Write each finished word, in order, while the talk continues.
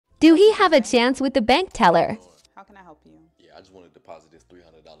Do he have a chance with the bank teller? How can I help you? Yeah, I just want to deposit this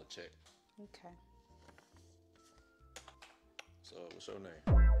 $300 check. Okay. So, what's your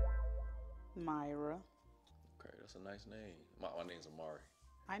name? Myra. Okay, that's a nice name. My name's Amari.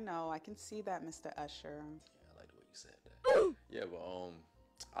 I know, I can see that, Mr. Usher. Yeah, I like the way you said that. Yeah, but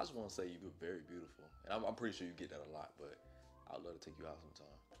I just want to say you're very beautiful, and I'm pretty sure you get that a lot. But I'd love to take you out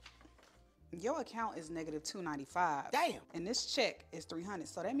sometime. Your account is negative $295. Damn. And this check is $300.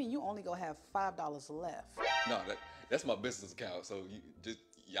 So that means you only gonna have $5 left. No, that's my business account. So you just,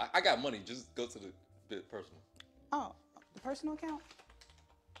 yeah, I got money. Just go to the bit personal. Oh, the personal account?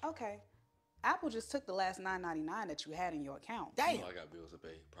 Okay. Apple just took the last $9.99 that you had in your account. Damn. You know, I got bills to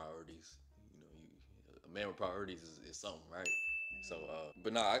pay, priorities. You know, a man with priorities is something, right? So,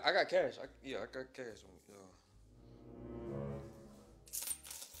 but nah, I got cash. I got cash.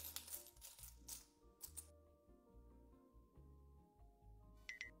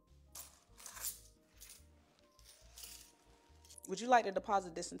 Would you like to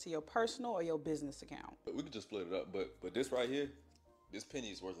deposit this into your personal or your business account? But we could just split it up. But this right here, this penny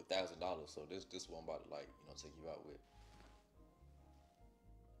is worth $1,000. So this one I'm about to take you out with.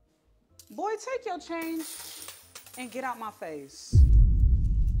 Boy, take your change and get out my face.